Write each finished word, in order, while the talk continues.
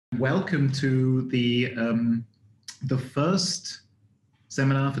Welcome to the first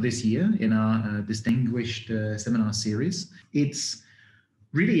seminar for this year in our distinguished seminar series. It's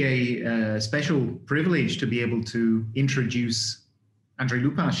really a special privilege to be able to introduce Andrei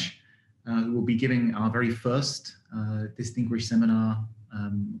Lupas, who will be giving our very first distinguished seminar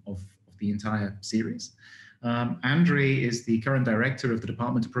of the entire series. Andrei is the current director of the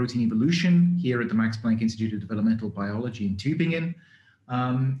Department of Protein Evolution here at the Max Planck Institute of Developmental Biology in Tübingen.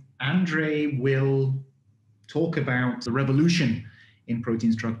 Andrei will talk about the revolution in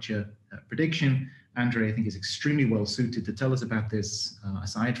protein structure prediction. Andrei, I think, is extremely well suited to tell us about this.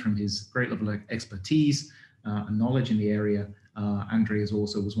 Aside from his great level of expertise and knowledge in the area, Andrei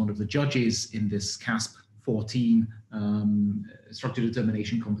was one of the judges in this CASP 14 structure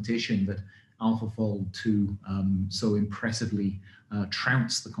determination competition that AlphaFold 2 so impressively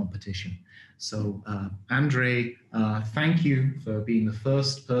trounced the competition. So Andrei, thank you for being the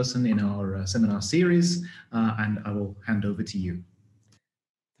first person in our seminar series, and I will hand over to you.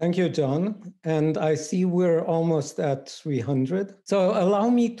 Thank you, John. And I see we're almost at 300. So allow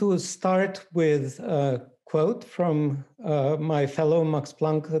me to start with a quote from my fellow Max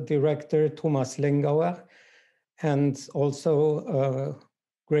Planck director, Thomas Lengauer, and also a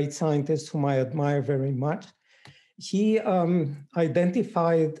great scientist whom I admire very much. He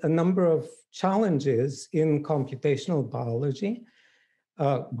identified a number of challenges in computational biology,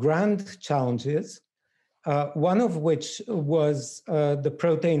 grand challenges, one of which was the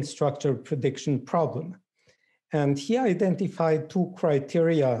protein structure prediction problem. And he identified two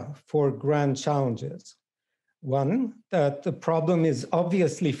criteria for grand challenges. One, that the problem is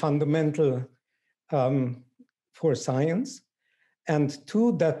obviously fundamental for science. And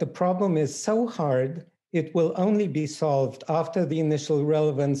two, that the problem is so hard, it will only be solved after the initial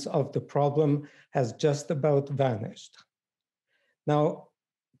relevance of the problem has just about vanished. Now,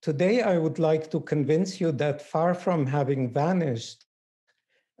 today I would like to convince you that far from having vanished,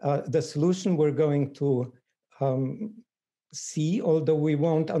 the solution we're going to see, although we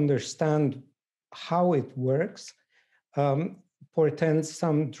won't understand how it works, portends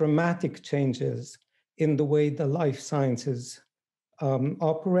some dramatic changes in the way the life sciences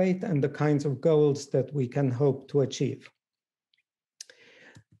operate and the kinds of goals that we can hope to achieve.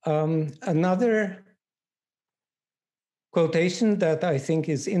 Another quotation that I think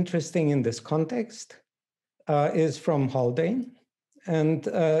is interesting in this context is from Haldane. And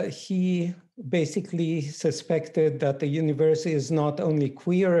he basically suspected that the universe is not only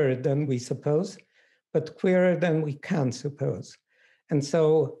queerer than we suppose, but queerer than we can suppose. And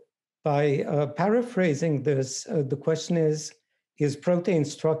so by paraphrasing this, the question is protein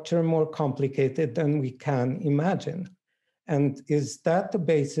structure more complicated than we can imagine? And is that the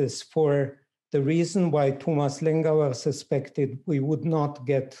basis for the reason why Thomas Lengauer suspected we would not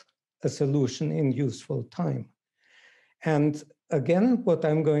get a solution in useful time? And again, what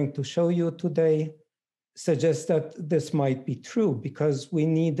I'm going to show you today suggests that this might be true because we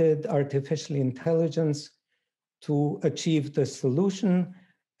needed artificial intelligence to achieve the solution.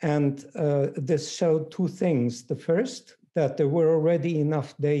 And this showed two things. The first, that there were already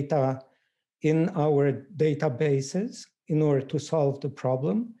enough data in our databases in order to solve the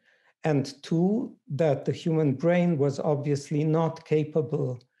problem. And two, that the human brain was obviously not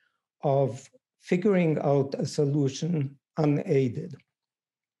capable of figuring out a solution unaided.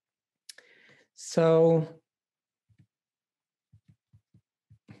 So,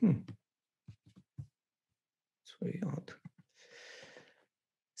 it's very odd.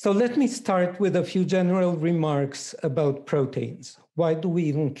 So let me start with a few general remarks about proteins. Why do we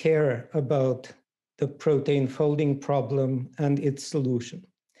even care about the protein folding problem and its solution?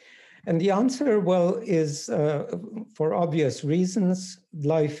 And the answer, well, is for obvious reasons.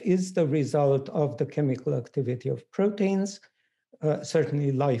 Life is the result of the chemical activity of proteins.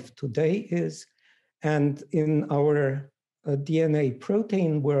 Certainly life today is. And in our DNA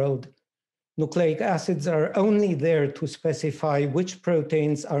protein world, nucleic acids are only there to specify which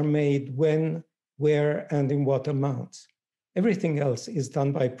proteins are made when, where, and in what amounts. Everything else is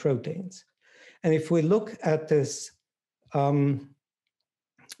done by proteins. And if we look at this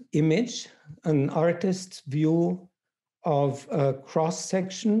image, an artist's view of a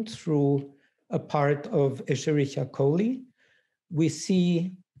cross-section through a part of Escherichia coli, we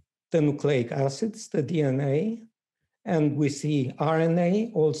see the nucleic acids, the DNA, and we see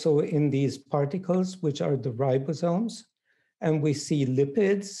RNA also in these particles, which are the ribosomes, and we see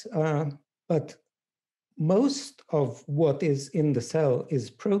lipids, but most of what is in the cell is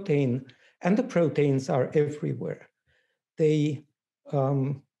protein, and the proteins are everywhere. They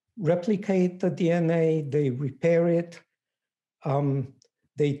replicate the DNA, they repair it,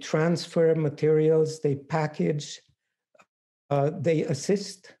 They transfer materials, they package, they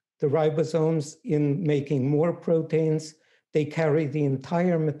assist the ribosomes in making more proteins. They carry the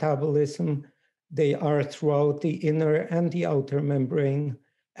entire metabolism. They are throughout the inner and the outer membrane,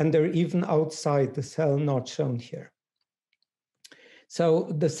 and they're even outside the cell, not shown here.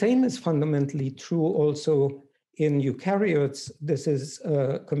 So the same is fundamentally true also in eukaryotes. This is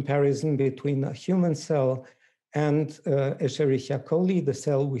a comparison between a human cell and Escherichia coli, the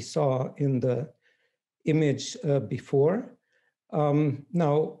cell we saw in the image before.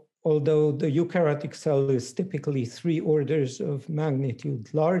 Now, although the eukaryotic cell is typically 3 orders of magnitude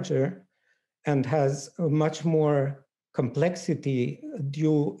larger and has a much more complexity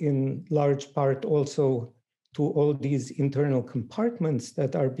due in large part also to all these internal compartments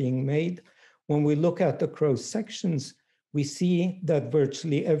that are being made, when we look at the cross sections, we see that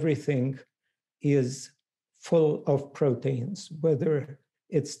virtually everything is full of proteins, whether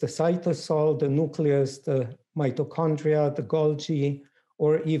it's the cytosol, the nucleus, the mitochondria, the Golgi,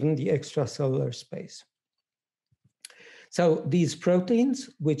 or even the extracellular space. So these proteins,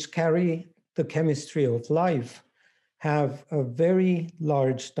 which carry the chemistry of life, have a very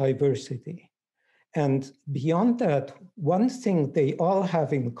large diversity. And beyond that, one thing they all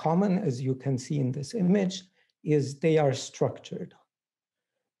have in common, as you can see in this image, is they are structured.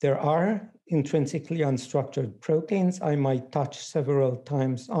 There are intrinsically unstructured proteins. I might touch several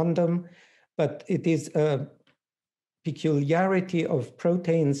times on them, but it is a peculiarity of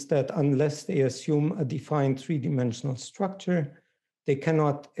proteins that unless they assume a defined 3-dimensional structure, they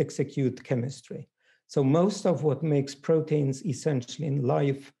cannot execute chemistry. So most of what makes proteins essential in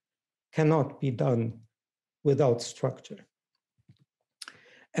life cannot be done without structure.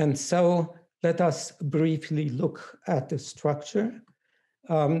 And so let us briefly look at the structure.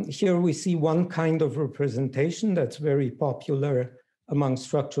 Here we see one kind of representation that's very popular among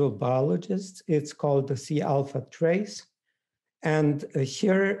structural biologists. It's called the C-alpha trace. And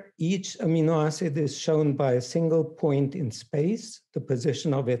here, each amino acid is shown by a single point in space, the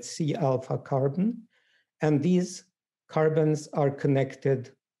position of its C-alpha carbon. And these carbons are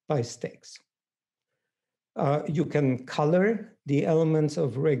connected by sticks. You can color the elements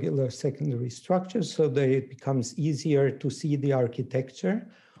of regular secondary structures so that it becomes easier to see the architecture,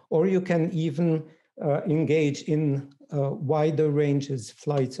 or you can even engage in wider ranges,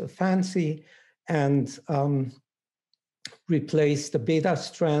 flights of fancy, and replace the beta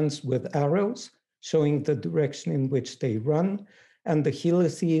strands with arrows, showing the direction in which they run, and the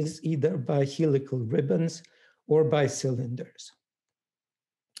helices either by helical ribbons or by cylinders.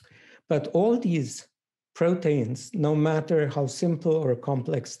 But all these proteins, no matter how simple or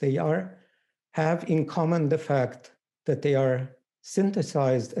complex they are, have in common the fact that they are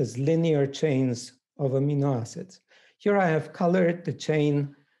synthesized as linear chains of amino acids. Here I have colored the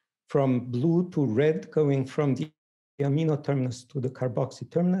chain from blue to red, going from the amino terminus to the carboxy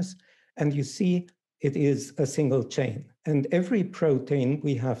terminus, and you see it is a single chain. And every protein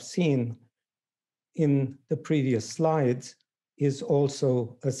we have seen in the previous slides is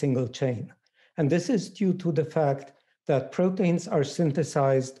also a single chain. And this is due to the fact that proteins are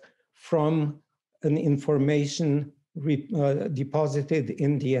synthesized from an information deposited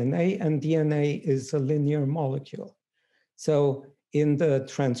in DNA, and DNA is a linear molecule. So in the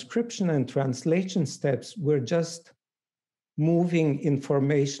transcription and translation steps, we're just moving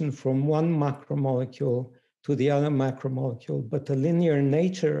information from one macromolecule to the other macromolecule, but the linear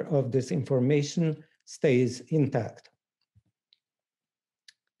nature of this information stays intact.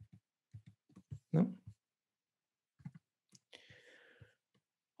 No?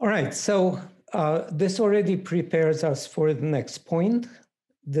 All right, so this already prepares us for the next point.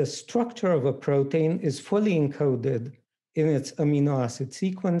 The structure of a protein is fully encoded in its amino acid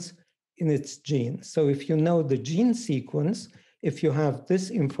sequence in its gene. So if you know the gene sequence, if you have this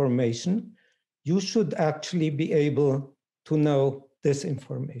information, you should actually be able to know this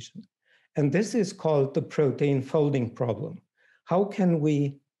information. And this is called the protein folding problem. How can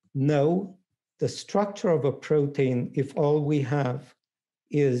we know the structure of a protein if all we have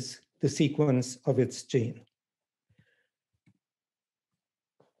is the sequence of its gene?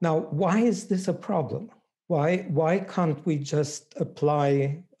 Now, why is this a problem? Why can't we just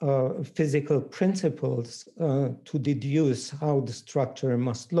apply physical principles to deduce how the structure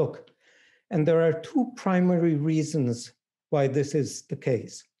must look? And there are 2 primary reasons why this is the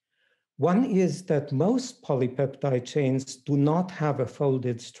case. One is that most polypeptide chains do not have a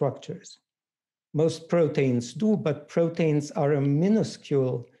folded structures. Most proteins do, but proteins are a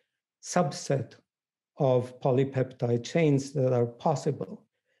minuscule subset of polypeptide chains that are possible.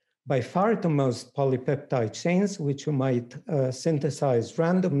 by far the most polypeptide chains, which you might synthesize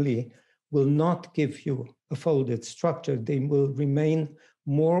randomly, will not give you a folded structure. They will remain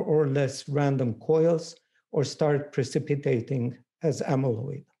more or less random coils or start precipitating as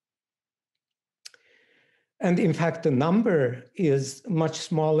amyloid. And in fact, the number is much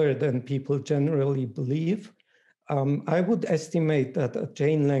smaller than people generally believe. I would estimate that a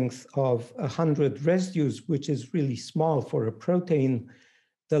chain length of 100 residues, which is really small for a protein,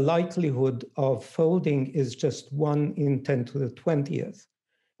 the likelihood of folding is just 1 in 10 to the 20th.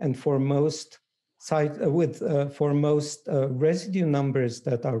 And for most residue numbers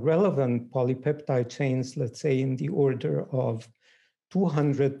that are relevant, polypeptide chains, let's say in the order of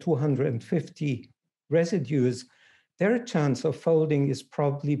 200, 250 residues, their chance of folding is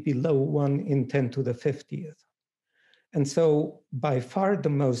probably below 1 in 10 to the 50th. And so by far the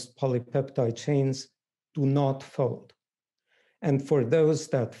most polypeptide chains do not fold. And for those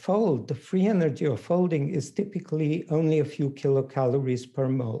that fold, the free energy of folding is typically only a few kilocalories per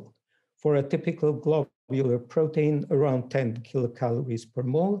mole. For a typical globular protein, around 10 kilocalories per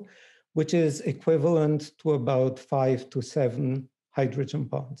mole, which is equivalent to about 5 to 7 hydrogen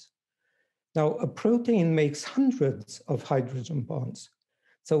bonds. Now, a protein makes hundreds of hydrogen bonds.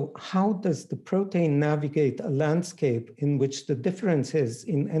 So how does the protein navigate a landscape in which the differences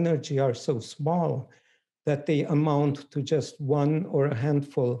in energy are so small that they amount to just 1 or a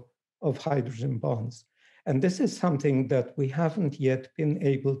handful of hydrogen bonds? And this is something that we haven't yet been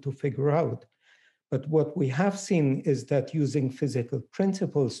able to figure out. But what we have seen is that using physical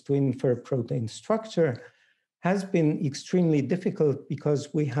principles to infer protein structure has been extremely difficult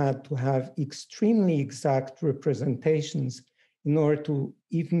because we had to have extremely exact representations in order to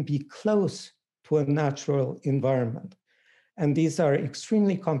even be close to a natural environment. And these are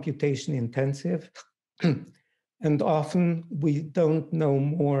extremely computation intensive. And often we don't know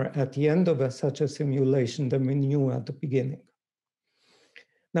more at the end of such a simulation than we knew at the beginning.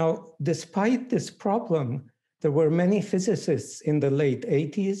 Now, despite this problem, there were many physicists in the late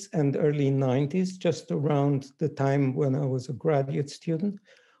 80s and early 90s, just around the time when I was a graduate student,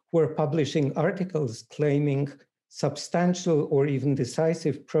 who were publishing articles claiming substantial or even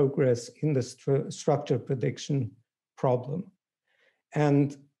decisive progress in the structure prediction problem.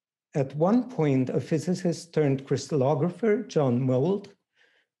 And at one point, a physicist turned crystallographer, John Mould,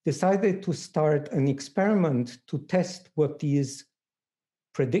 decided to start an experiment to test what these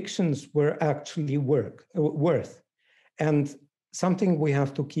predictions were actually worth. And something we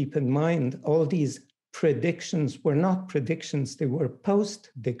have to keep in mind, all these predictions were not predictions, they were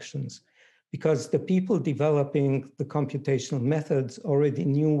post-dictions, because the people developing the computational methods already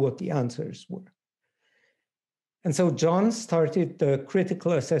knew what the answers were. And so John started the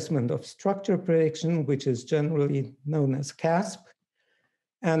critical assessment of structure prediction, which is generally known as CASP,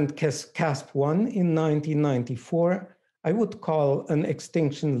 and CASP-1 in 1994, I would call an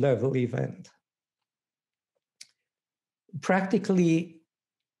extinction level event. Practically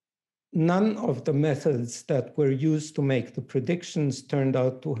none of the methods that were used to make the predictions turned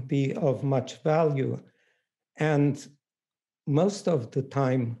out to be of much value. And most of the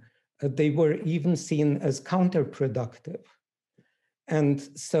time, they were even seen as counterproductive. And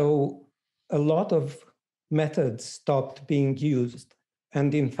so a lot of methods stopped being used.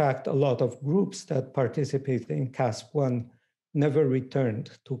 And in fact, a lot of groups that participated in CASP-1 never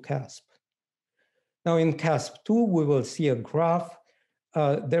returned to CASP. Now in CASP-2, we will see a graph.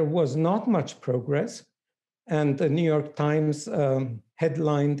 There was not much progress. And the New York Times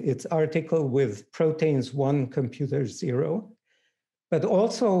headlined its article with proteins 1, computers 0, but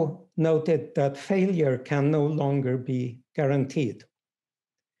also noted that failure can no longer be guaranteed.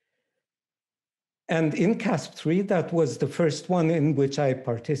 And in CASP-3, that was the first one in which I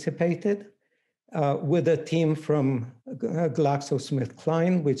participated with a team from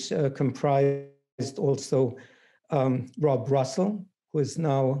GlaxoSmithKline, which comprised also Rob Russell, who is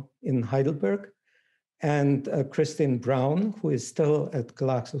now in Heidelberg, and Kristin Brown, who is still at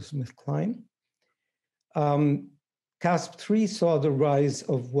GlaxoSmithKline. CASP-3 saw the rise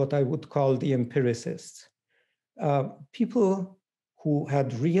of what I would call the empiricists. People who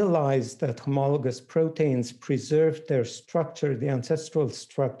had realized that homologous proteins preserved their structure, the ancestral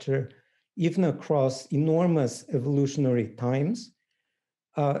structure, even across enormous evolutionary times,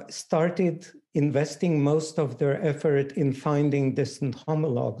 started investing most of their effort in finding distant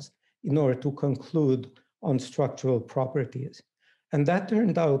homologs in order to conclude on structural properties. And that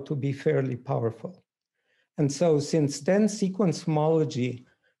turned out to be fairly powerful. And so since then, sequence homology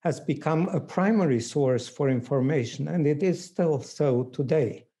has become a primary source for information, and it is still so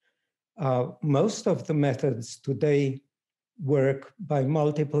today. Most of the methods today work by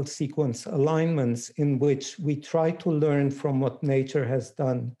multiple sequence alignments in which we try to learn from what nature has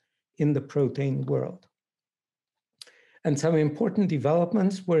done in the protein world. And some important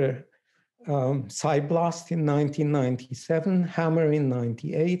developments were Cyblast in 1997, Hammer in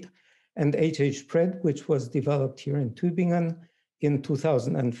 98, and HHPred, which was developed here in Tübingen in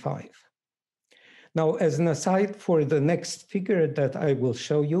 2005. Now, as an aside for the next figure that I will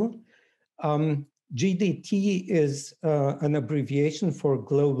show you, GDT is an abbreviation for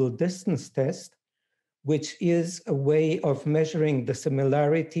Global Distance Test, which is a way of measuring the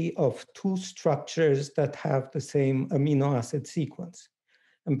similarity of two structures that have the same amino acid sequence.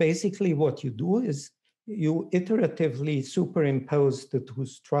 And basically what you do is you iteratively superimpose the two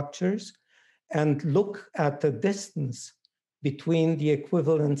structures and look at the distance between the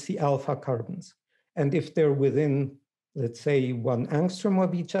equivalency alpha carbons. And if they're within, let's say, 1 angstrom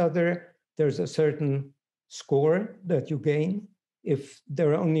of each other, there's a certain score that you gain. If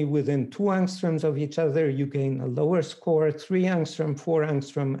they're only within 2 angstroms of each other, you gain a lower score, 3 angstrom, 4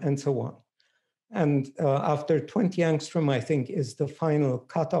 angstrom, and so on. And after 20 angstrom, I think, is the final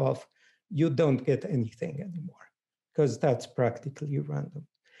cutoff, you don't get anything anymore, because that's practically random.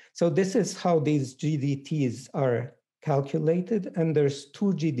 So this is how these GDTs are calculated, and there's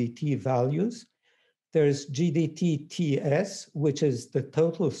 2 GDT values. There's GDT-TS, which is the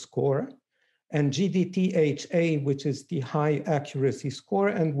total score, and GDT-HA, which is the high accuracy score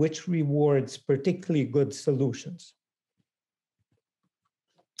and which rewards particularly good solutions.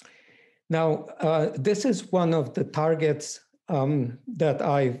 Now, this is one of the targets that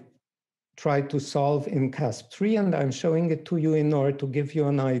I've tried to solve in CASP3, and I'm showing it to you in order to give you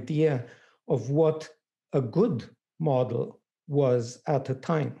an idea of what a good model was at the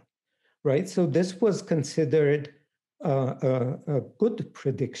time, right? So this was considered a good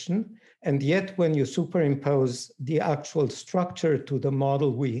prediction, and yet when you superimpose the actual structure to the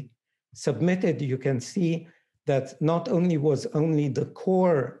model we submitted, you can see that not only was only the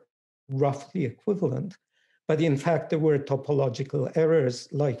core roughly equivalent, but in fact there were topological errors,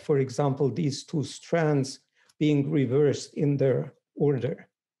 like for example, these 2 strands being reversed in their order.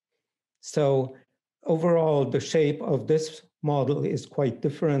 So overall, the shape of this model is quite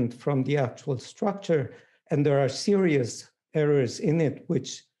different from the actual structure, and there are serious errors in it,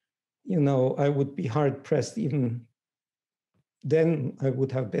 which, you know, I would be hard pressed, even then I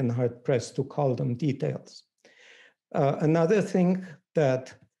would have been hard pressed to call them details. Another thing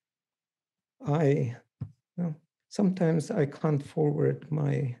that sometimes I can't forward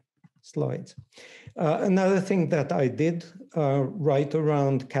my slides. Another thing that I did right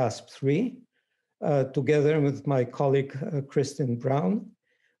around CASP3, together with my colleague Kristen Brown,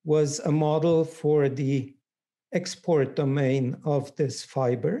 was a model for the export domain of this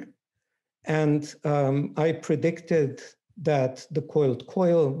fiber. And I predicted that the coiled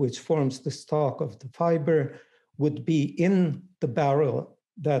coil, which forms the stalk of the fiber, would be in the barrel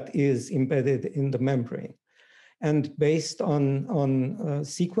that is embedded in the membrane. And based on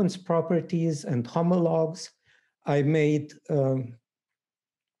sequence properties and homologs, I made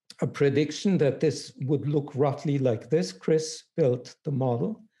a prediction that this would look roughly like this. Chris built the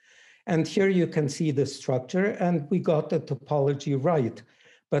model. And here you can see the structure, and we got the topology right.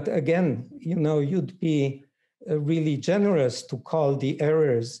 But again, you know, you'd be really generous to call the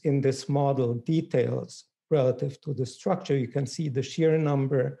errors in this model details relative to the structure. You can see the shear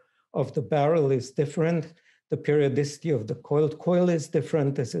number of the barrel is different. The periodicity of the coiled coil is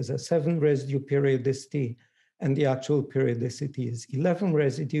different. This is a 7 residue periodicity, and the actual periodicity is 11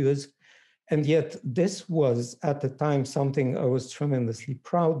 residues. And yet this was at the time something I was tremendously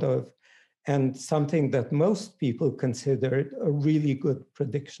proud of, and something that most people considered a really good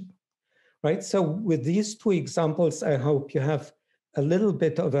prediction, right? So with these 2 examples, I hope you have a little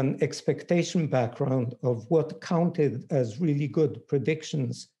bit of an expectation background of what counted as really good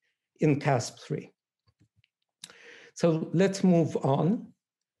predictions in CASP3. So let's move on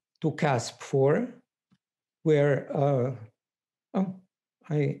to CASP4, where,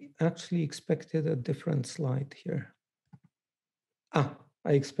 I actually expected a different slide here.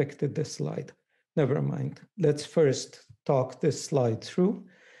 I expected this slide. Never mind. Let's first talk this slide through.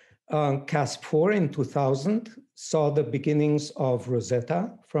 CASP4 in 2000 saw the beginnings of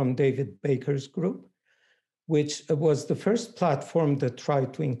Rosetta from David Baker's group, which was the first platform that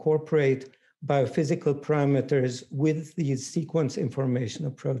tried to incorporate biophysical parameters with these sequence information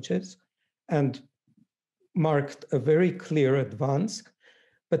approaches and marked a very clear advance.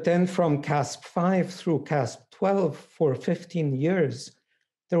 But then from CASP5 through CASP12 for 15 years,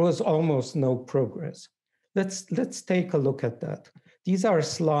 there was almost no progress. Let's take a look at that. These are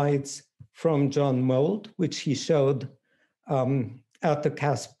slides from John Mould, which he showed at the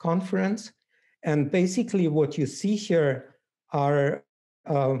CASP conference. And basically what you see here are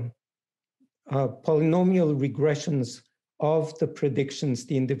polynomial regressions of the predictions,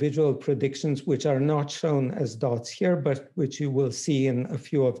 the individual predictions, which are not shown as dots here, but which you will see in a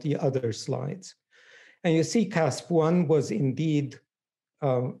few of the other slides. And you see CASP1 was indeed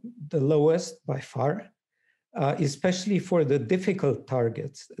the lowest by far, especially for the difficult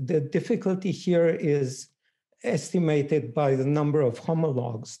targets. The difficulty here is estimated by the number of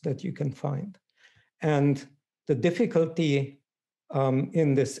homologs that you can find. And the difficulty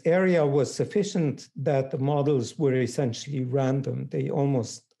in this area was sufficient that the models were essentially random. They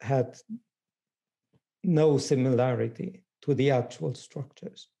almost had no similarity to the actual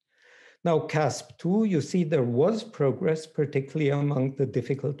structures. Now, CASP2, you see there was progress, particularly among the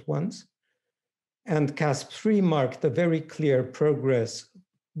difficult ones. And CASP3 marked a very clear progress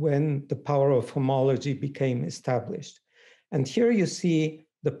when the power of homology became established. And here you see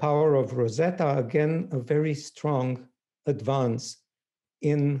the power of Rosetta, again, a very strong advance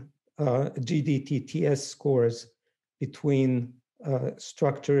in GDTTS scores between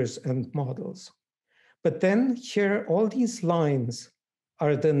structures and models. But then here, all these lines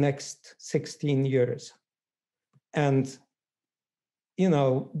are the next 16 years. And, you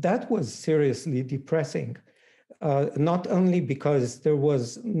know, that was seriously depressing, not only because there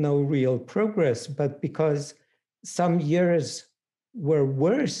was no real progress, but because some years were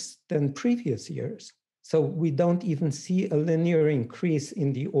worse than previous years. So we don't even see a linear increase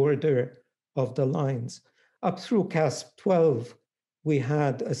in the order of the lines. Up through CASP 12, we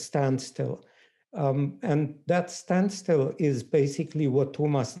had a standstill. And that standstill is basically what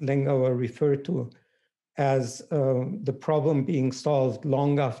Thomas Lengauer referred to as the problem being solved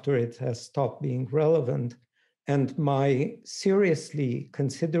long after it has stopped being relevant. And my seriously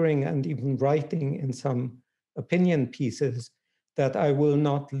considering and even writing in some opinion pieces that I will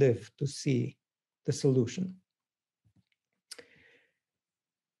not live to see the solution.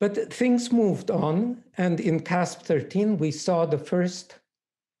 But things moved on, and in CASP 13, we saw the first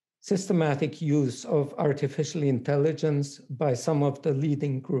systematic use of artificial intelligence by some of the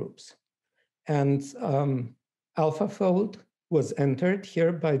leading groups. And AlphaFold was entered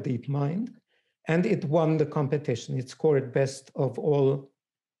here by DeepMind, and it won the competition. It scored best of all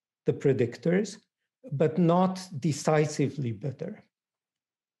the predictors, but not decisively better.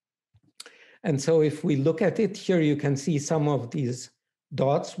 And so if we look at it here, you can see some of these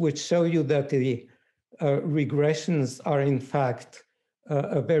dots, which show you that the regressions are in fact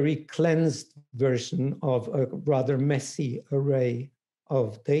a very cleansed version of a rather messy array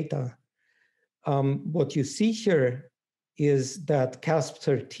of data. What you see here is that CASP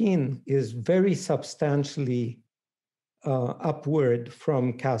 13 is very substantially upward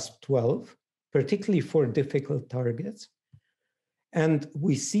from CASP 12, particularly for difficult targets. And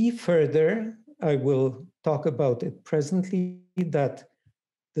we see further, I will talk about it presently, that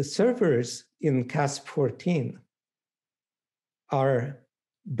the servers in CASP 14 are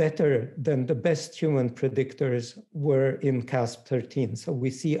better than the best human predictors were in CASP 13. So we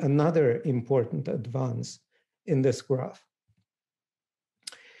see another important advance in this graph.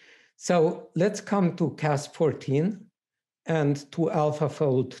 So let's come to CASP 14 and to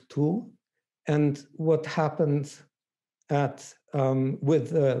AlphaFold 2 and what happened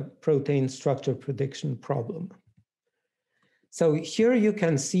with the protein structure prediction problem. So here you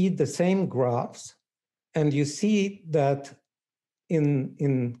can see the same graphs, and you see that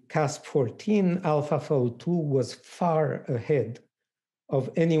in CASP 14, AlphaFold 2 was far ahead of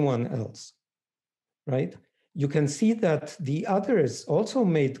anyone else, right? You can see that the others also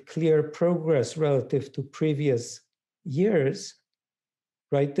made clear progress relative to previous years,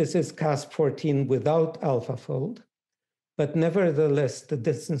 right? This is CASP 14 without AlphaFold, but nevertheless, the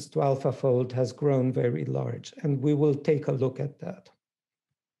distance to AlphaFold has grown very large, and we will take a look at that.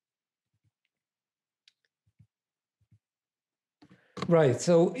 Right,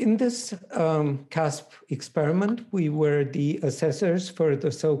 so in this CASP experiment, we were the assessors for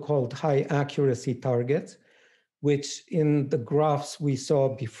the so-called high accuracy targets, which in the graphs we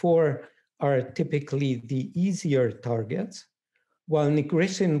saw before are typically the easier targets, while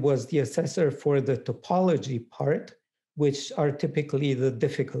Nigrishin was the assessor for the topology part, which are typically the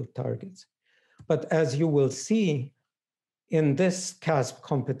difficult targets. But as you will see, in this CASP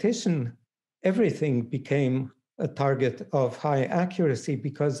competition, everything became a target of high accuracy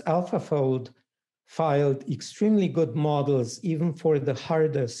because AlphaFold filed extremely good models even for the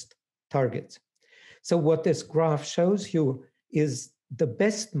hardest targets. So what this graph shows you is the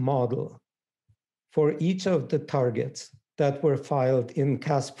best model for each of the targets that were filed in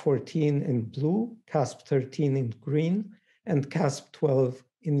CASP 14 in blue, CASP 13 in green, and CASP12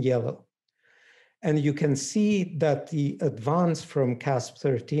 in yellow. And you can see that the advance from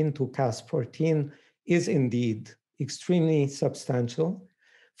CASP13 to CASP14 is indeed extremely substantial.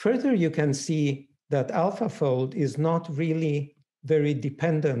 Further, you can see that AlphaFold is not really very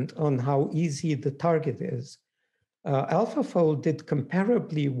dependent on how easy the target is. AlphaFold did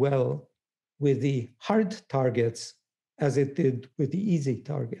comparably well with the hard targets as it did with the easy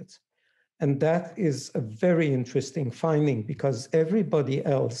targets. And that is a very interesting finding because everybody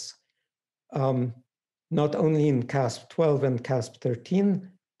else, not only in CASP12 and CASP13,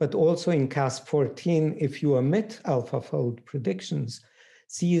 but also in CASP14, if you omit AlphaFold predictions,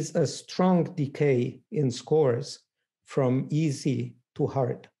 sees a strong decay in scores from easy to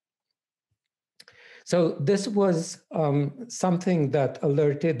hard. So this was something that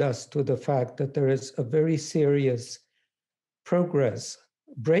alerted us to the fact that there is a very serious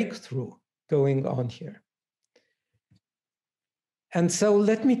breakthrough going on here. And so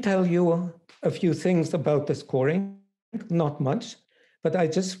let me tell you a few things about the scoring, not much, but I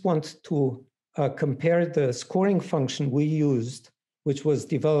just want to compare the scoring function we used, which was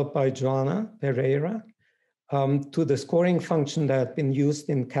developed by Joana Pereira, to the scoring function that had been used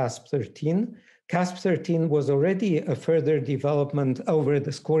in CASP13. CASP13 was already a further development over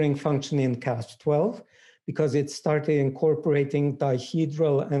the scoring function in CASP12 because it started incorporating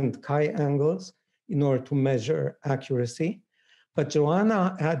dihedral and chi angles in order to measure accuracy. But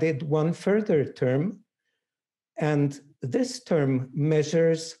Joana added one further term, and this term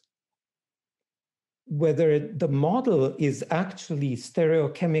measures whether the model is actually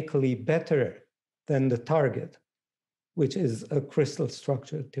stereochemically better than the target, which is a crystal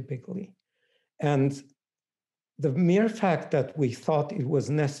structure typically. And the mere fact that we thought it was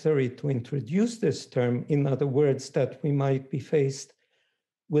necessary to introduce this term, in other words, that we might be faced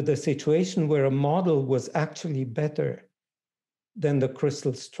with a situation where a model was actually better than the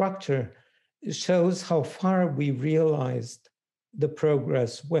crystal structure, shows how far we realized the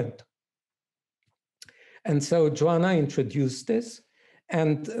progress went. And so Joana introduced this,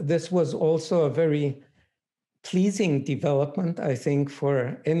 and this was also a very pleasing development, I think,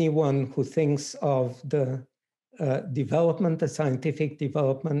 for anyone who thinks of the the scientific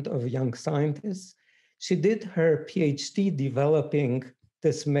development of young scientists. She did her PhD developing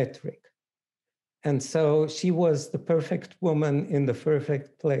this metric. And so she was the perfect woman in the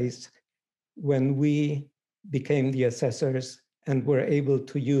perfect place when we became the assessors and were able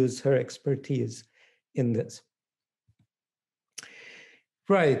to use her expertise in this.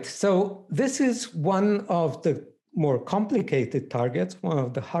 Right, so this is one of the more complicated targets, one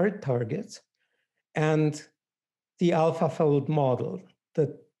of the hard targets, and the AlphaFold model.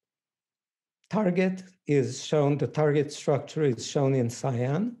 The target is shown, the target structure is shown in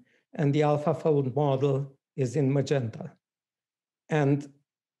cyan, and the AlphaFold model is in magenta. And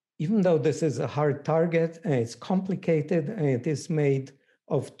even though this is a hard target and it's complicated and it is made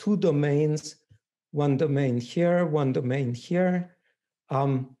of two domains, one domain here, one domain here,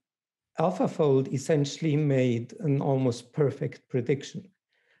 AlphaFold essentially made an almost perfect prediction.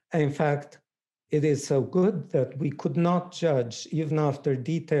 And in fact, it is so good that we could not judge, even after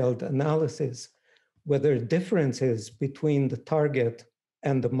detailed analysis, whether differences between the target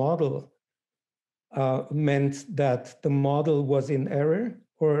and the model meant that the model was in error,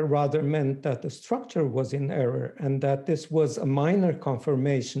 or rather meant that the structure was in error, and that this was a minor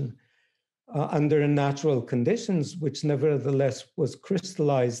confirmation under natural conditions, which nevertheless was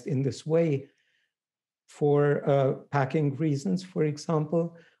crystallized in this way for packing reasons, for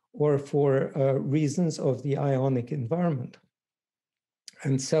example, or for reasons of the ionic environment.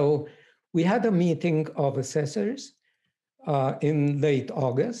 And so we had a meeting of assessors in late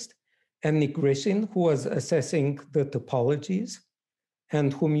August, and Nick Grishin, who was assessing the topologies,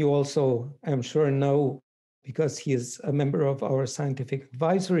 and whom you also, I'm sure, know because he is a member of our scientific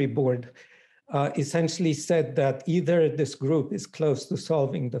advisory board, essentially said that either this group is close to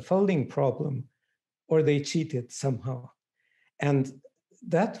solving the folding problem or they cheated somehow. And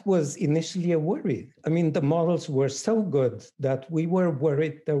that was initially a worry. I mean, the models were so good that we were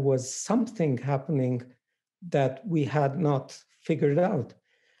worried there was something happening that we had not figured out.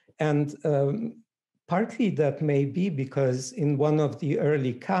 And partly that may be because in one of the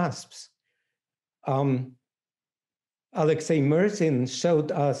early CASPs, Alexei Merzin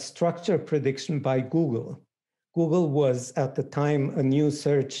showed us structure prediction by Google. Google was at the time a new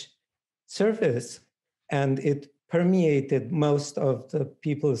search service, and it permeated most of the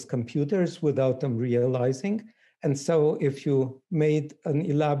people's computers without them realizing. And so if you made an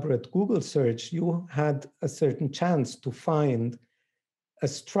elaborate Google search, you had a certain chance to find a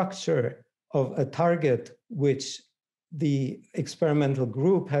structure of a target which the experimental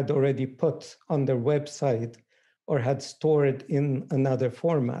group had already put on their website or had stored in another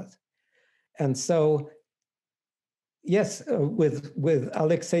format. And so, yes, with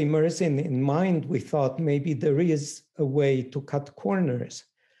Alexei Mersin in mind, we thought maybe there is a way to cut corners.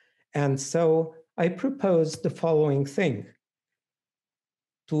 And so I proposed the following thing: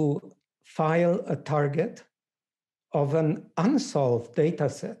 to file a target of an unsolved data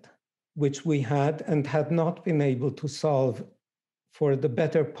set, which we had and had not been able to solve for the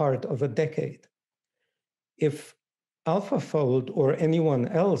better part of a decade. If AlphaFold or anyone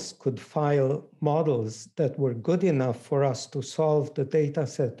else could file models that were good enough for us to solve the data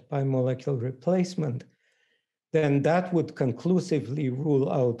set by molecular replacement, then that would conclusively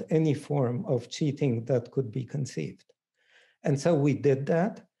rule out any form of cheating that could be conceived. And so we did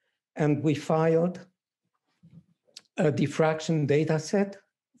that, and we filed a diffraction data set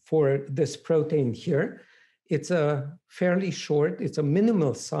for this protein here. It's a fairly short, it's a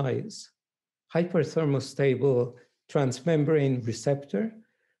minimal size, hyperthermostable transmembrane receptor.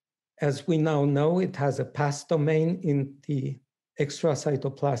 As we now know, it has a pass domain in the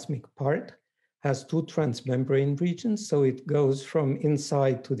extracytoplasmic part, has two transmembrane regions, so it goes from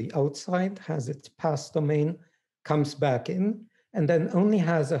inside to the outside, has its pass domain, comes back in, and then only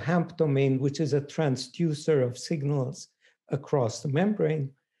has a HAMP domain, which is a transducer of signals across the membrane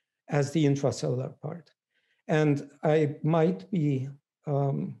as the intracellular part. And I might be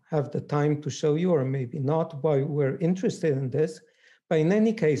have the time to show you, or maybe not, why we're interested in this. But in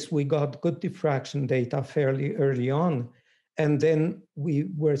any case, we got good diffraction data fairly early on, and then we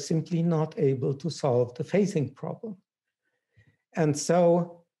were simply not able to solve the phasing problem. And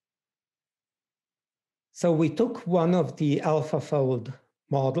so we took one of the AlphaFold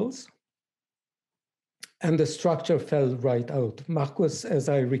models, and the structure fell right out. Marcus, as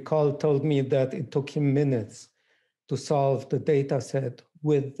I recall, told me that it took him minutes to solve the data set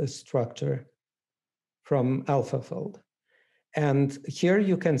with the structure from AlphaFold. And here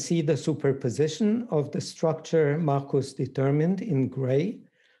you can see the superposition of the structure Marcus determined in gray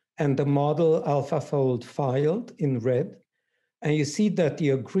and the model AlphaFold filed in red. And you see that the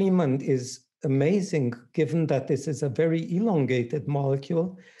agreement is amazing, given that this is a very elongated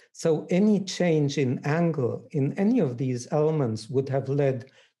molecule. So any change in angle in any of these elements would have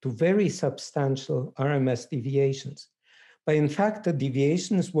led to very substantial RMS deviations. But in fact, the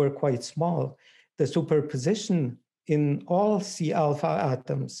deviations were quite small. The superposition in all C alpha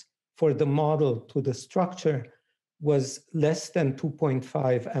atoms for the model to the structure was less than 2.5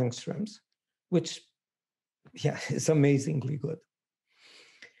 angstroms, which, yeah, is amazingly good.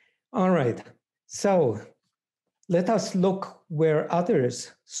 All right, so let us look where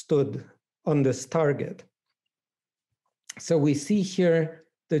others stood on this target. So we see here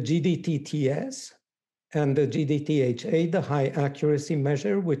the GDT-TS and the GDT-HA, the high accuracy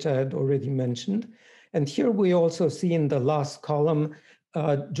measure, which I had already mentioned. And here we also see in the last column,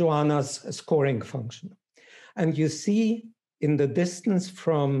 Joanna's scoring function. And you see in the distance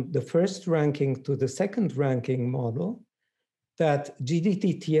from the first ranking to the second ranking model, that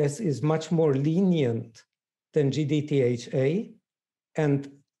GDT-TS is much more lenient than GDT-HA,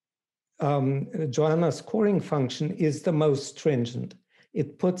 and Joanna's scoring function is the most stringent.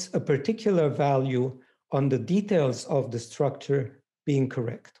 It puts a particular value on the details of the structure being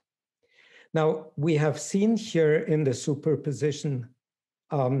correct. Now, we have seen here in the superposition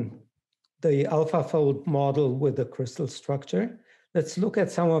the AlphaFold model with the crystal structure. Let's look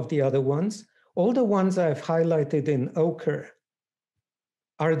at some of the other ones. All the ones I've highlighted in ochre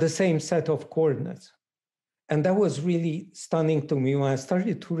are the same set of coordinates. And that was really stunning to me when I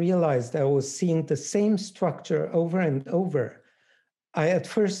started to realize that I was seeing the same structure over and over. I at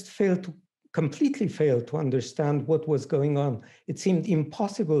first completely failed to understand what was going on. It seemed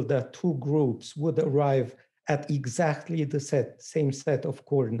impossible that two groups would arrive at exactly the same set of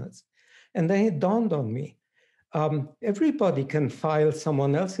coordinates. And then it dawned on me, everybody can file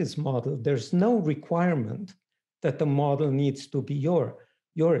someone else's model. There's no requirement that the model needs to be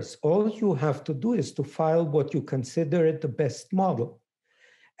yours. All you have to do is to file what you consider the best model.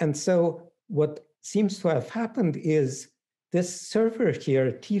 And so what seems to have happened is this server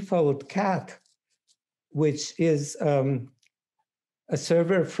here, tfold cat, which is a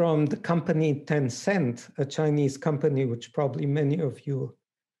server from the company Tencent, a Chinese company, which probably many of you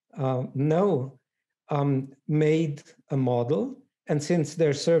know, made a model. And since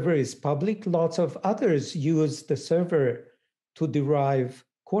their server is public, lots of others use the server to derive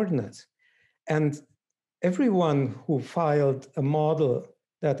coordinates. And everyone who filed a model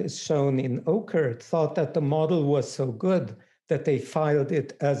that is shown in ochre thought that the model was so good that they filed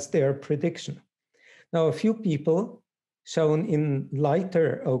it as their prediction. Now, a few people shown in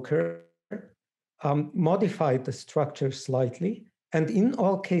lighter ochre, modified the structure slightly, and in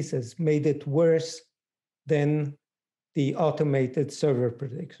all cases made it worse than the automated server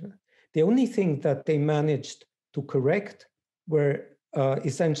prediction. The only thing that they managed to correct were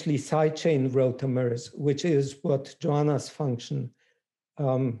essentially sidechain rotamers, which is what Joanna's function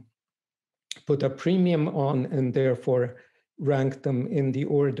put a premium on and therefore ranked them in the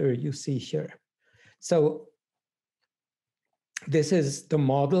order you see here. So this is the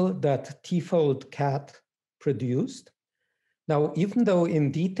model that T-fold cat produced. Now, even though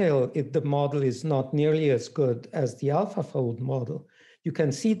in detail the model is not nearly as good as the AlphaFold model, you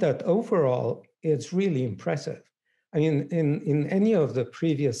can see that overall it's really impressive. I mean, in any of the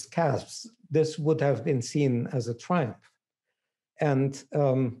previous CASPs, this would have been seen as a triumph. And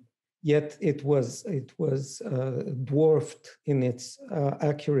yet it was dwarfed in its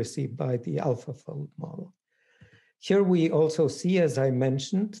accuracy by the AlphaFold model. Here we also see, as I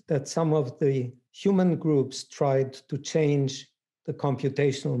mentioned, that some of the human groups tried to change the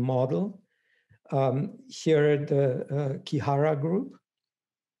computational model. Here, the Kihara group.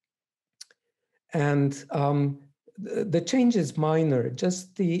 And the change is minor,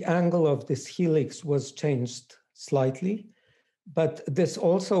 just the angle of this helix was changed slightly, but this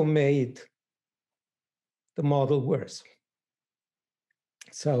also made the model worse.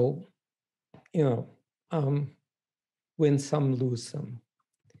 So, you know, win some, lose some.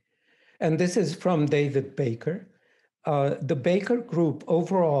 And this is from David Baker. The Baker group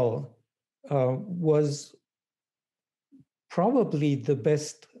overall was probably the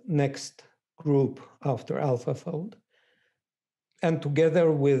best next group after AlphaFold. And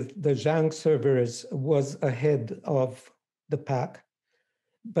together with the Zhang servers was ahead of the pack.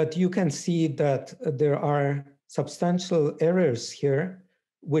 But you can see that there are substantial errors here,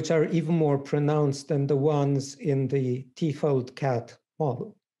 which are even more pronounced than the ones in the T-fold cat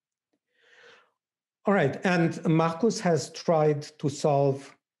model. All right, and Marcus has tried to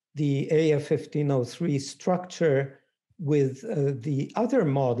solve the AF1503 structure with the other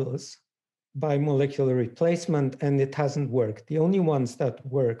models by molecular replacement, and it hasn't worked. The only ones that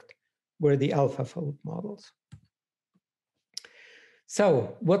worked were the AlphaFold models.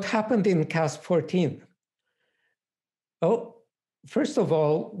 So what happened in CASP14? Oh, first of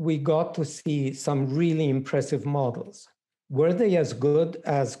all, we got to see some really impressive models. Were they as good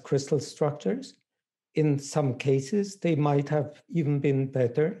as crystal structures? In some cases, they might have even been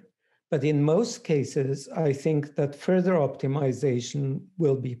better. But in most cases, I think that further optimization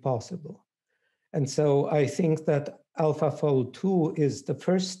will be possible. And so I think that AlphaFold 2 is the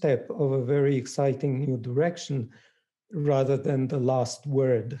first step of a very exciting new direction rather than the last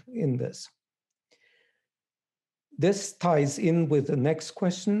word in this. This ties in with the next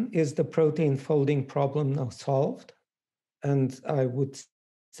question: is the protein folding problem now solved? And I would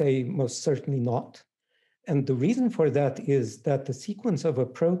say most certainly not. And the reason for that is that the sequence of a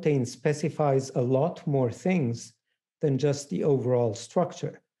protein specifies a lot more things than just the overall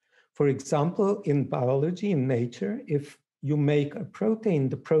structure. For example, in biology, in nature, if you make a protein,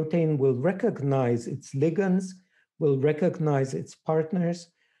 the protein will recognize its ligands, will recognize its partners.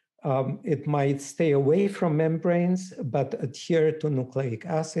 It might stay away from membranes, but adhere to nucleic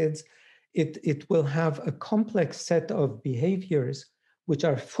acids. It will have a complex set of behaviors which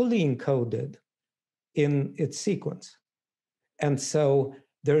are fully encoded in its sequence. And so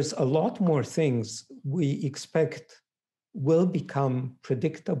there's a lot more things we expect will become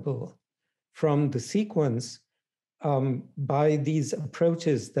predictable from the sequence by these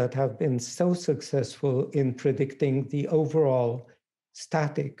approaches that have been so successful in predicting the overall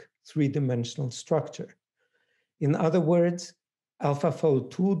static three-dimensional structure. In other words,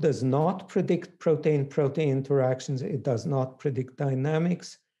 AlphaFold 2 does not predict protein-protein interactions. It does not predict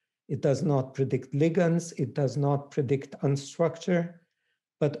dynamics. It does not predict ligands. It does not predict unstructure.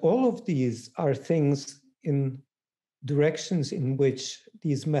 But all of these are things in directions in which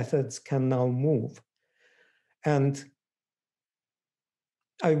these methods can now move. And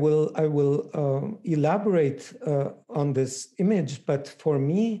I will elaborate on this image, but for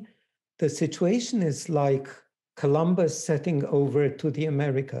me, the situation is like Columbus setting over to the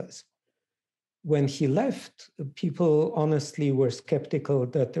Americas. When he left, people honestly were skeptical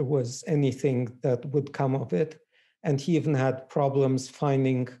that there was anything that would come of it. And he even had problems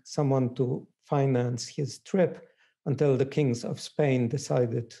finding someone to finance his trip until the kings of Spain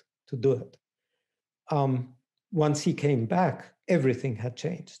decided to do it. Once he came back, everything had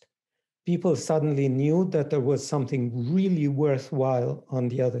changed. People suddenly knew that there was something really worthwhile on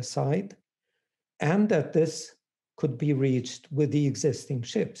the other side, and that this could be reached with the existing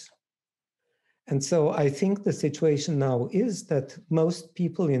ships. And so I think the situation now is that most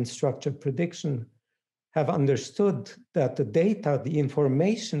people in structure prediction have understood that the data, the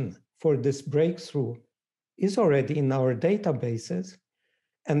information for this breakthrough is already in our databases,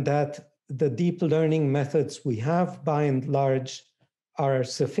 and that the deep learning methods we have by and large are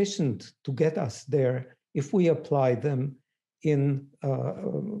sufficient to get us there if we apply them in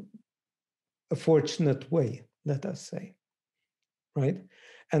a fortunate way, let us say, right?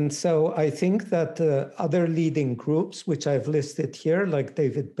 And so I think that other leading groups, which I've listed here, like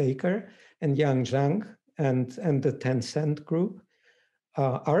David Baker and Zhang and the Tencent group,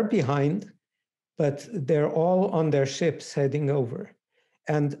 are behind, but they're all on their ships heading over.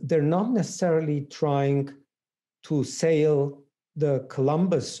 And they're not necessarily trying to sail the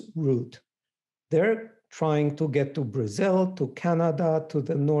Columbus route. They're trying to get to Brazil, to Canada, to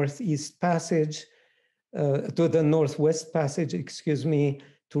the Northwest Passage, excuse me,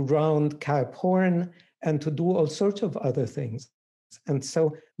 to round Cape Horn, and to do all sorts of other things. And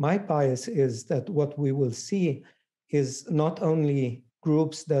so my bias is that what we will see is not only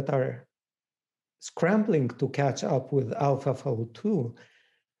groups that are scrambling to catch up with AlphaFold 2,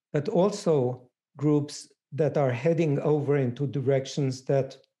 but also groups that are heading over into directions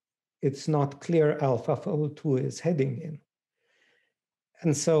that it's not clear AlphaFold 2 is heading in.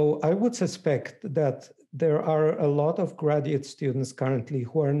 And so I would suspect that there are a lot of graduate students currently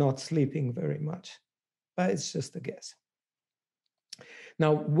who are not sleeping very much, but it's just a guess.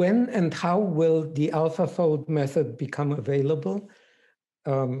 Now, when and how will the AlphaFold method become available?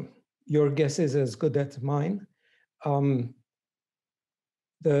 Your guess is as good as mine.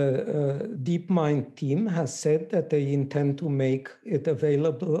 The DeepMind team has said that they intend to make it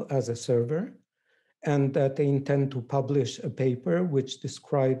available as a server, and that they intend to publish a paper which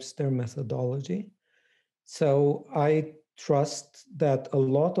describes their methodology. So I trust that a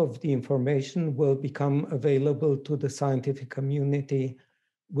lot of the information will become available to the scientific community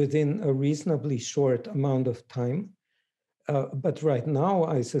within a reasonably short amount of time. But right now,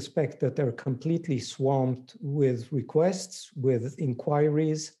 I suspect that they're completely swamped with requests, with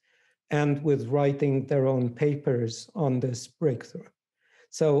inquiries, and with writing their own papers on this breakthrough.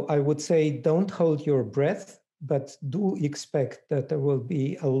 So I would say don't hold your breath, but do expect that there will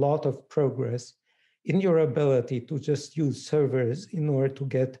be a lot of progress in your ability to just use servers in order to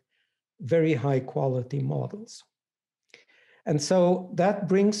get very high quality models. And so that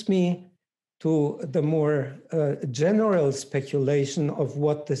brings me to the more general speculation of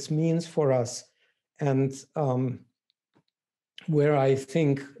what this means for us and where I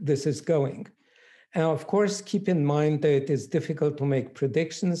think this is going. And of course, keep in mind that it is difficult to make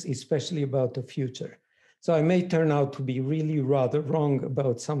predictions, especially about the future. So I may turn out to be really rather wrong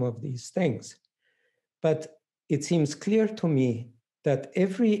about some of these things. But it seems clear to me that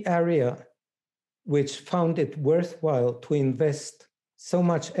every area which found it worthwhile to invest so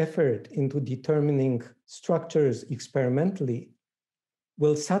much effort into determining structures experimentally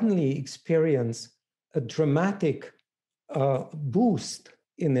will suddenly experience a dramatic boost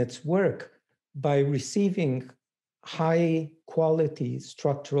in its work by receiving high quality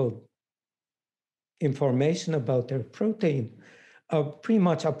structural information about their protein pretty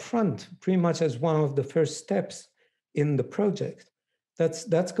much upfront, pretty much as one of the first steps in the project.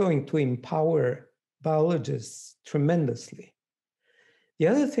 That's going to empower biologists tremendously. The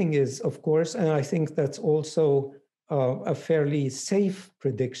other thing is, of course, and I think that's also a fairly safe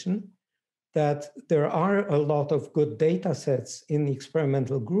prediction, that there are a lot of good data sets in the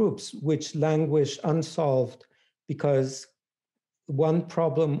experimental groups which languish unsolved because one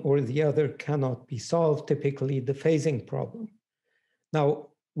problem or the other cannot be solved, typically the phasing problem. Now,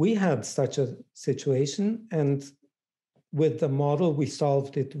 we had such a situation, and with the model, we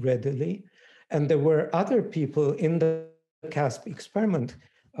solved it readily. And there were other people in the CASP experiment.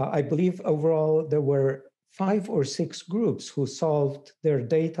 I believe overall there were 5 or 6 groups who solved their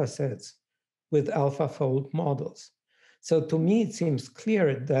data sets with AlphaFold models. So to me, it seems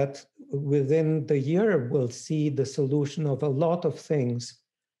clear that within the year, we'll see the solution of a lot of things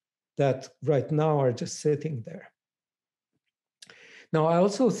that right now are just sitting there. Now, I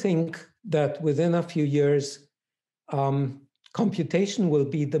also think that within a few years, computation will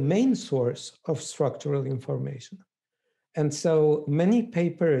be the main source of structural information. And so many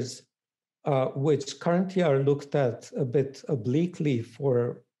papers which currently are looked at a bit obliquely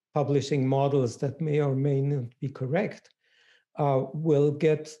for publishing models that may or may not be correct, will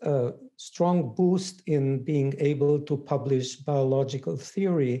get a strong boost in being able to publish biological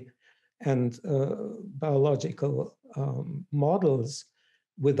theory and biological models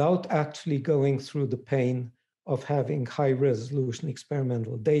without actually going through the pain of having high resolution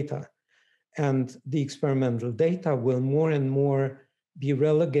experimental data. and the experimental data will more and more be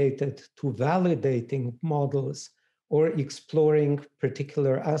relegated to validating models or exploring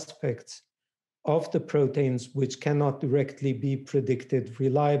particular aspects of the proteins which cannot directly be predicted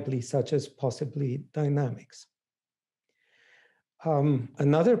reliably, such as possibly dynamics.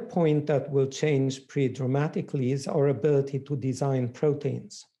 Another point that will change pretty dramatically is our ability to design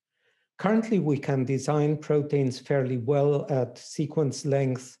proteins. Currently, we can design proteins fairly well at sequence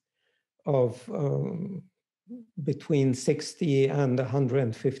length of between 60 and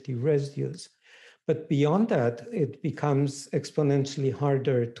 150 residues. But beyond that, it becomes exponentially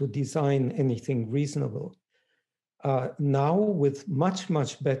harder to design anything reasonable. Now, with much,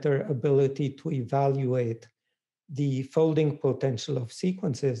 much better ability to evaluate the folding potential of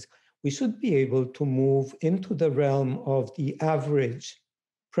sequences, we should be able to move into the realm of the average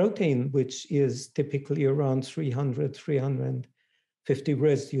protein, which is typically around 300, 350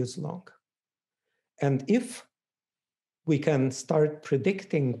 residues long. And if we can start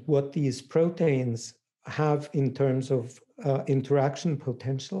predicting what these proteins have in terms of interaction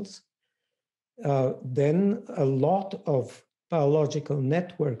potentials, then a lot of biological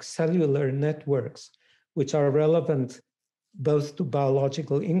networks, cellular networks, which are relevant both to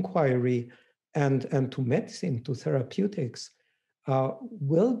biological inquiry and to medicine, to therapeutics,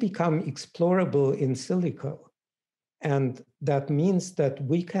 will become explorable in silico. And that means that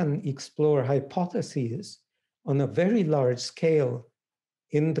we can explore hypotheses on a very large scale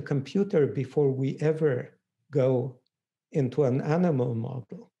in the computer before we ever go into an animal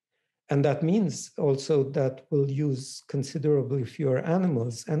model. And that means also that we'll use considerably fewer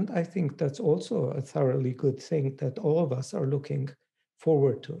animals. And I think that's also a thoroughly good thing that all of us are looking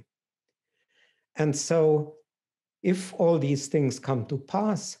forward to. And so if all these things come to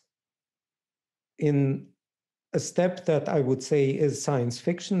pass in a step that I would say is science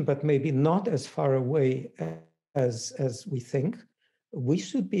fiction, but maybe not as far away as we think, we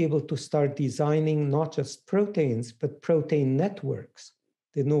should be able to start designing not just proteins, but protein networks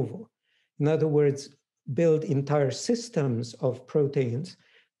de novo. In other words, build entire systems of proteins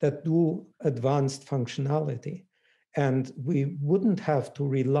that do advanced functionality. And we wouldn't have to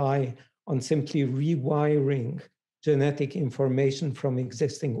rely on simply rewiring genetic information from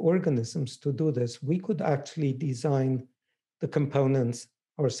existing organisms to do this. We could actually design the components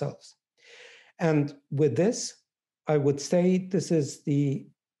ourselves. And with this, I would say this is the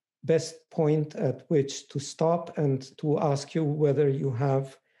best point at which to stop and to ask you whether you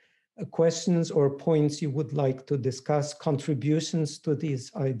have questions or points you would like to discuss, contributions to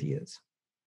these ideas.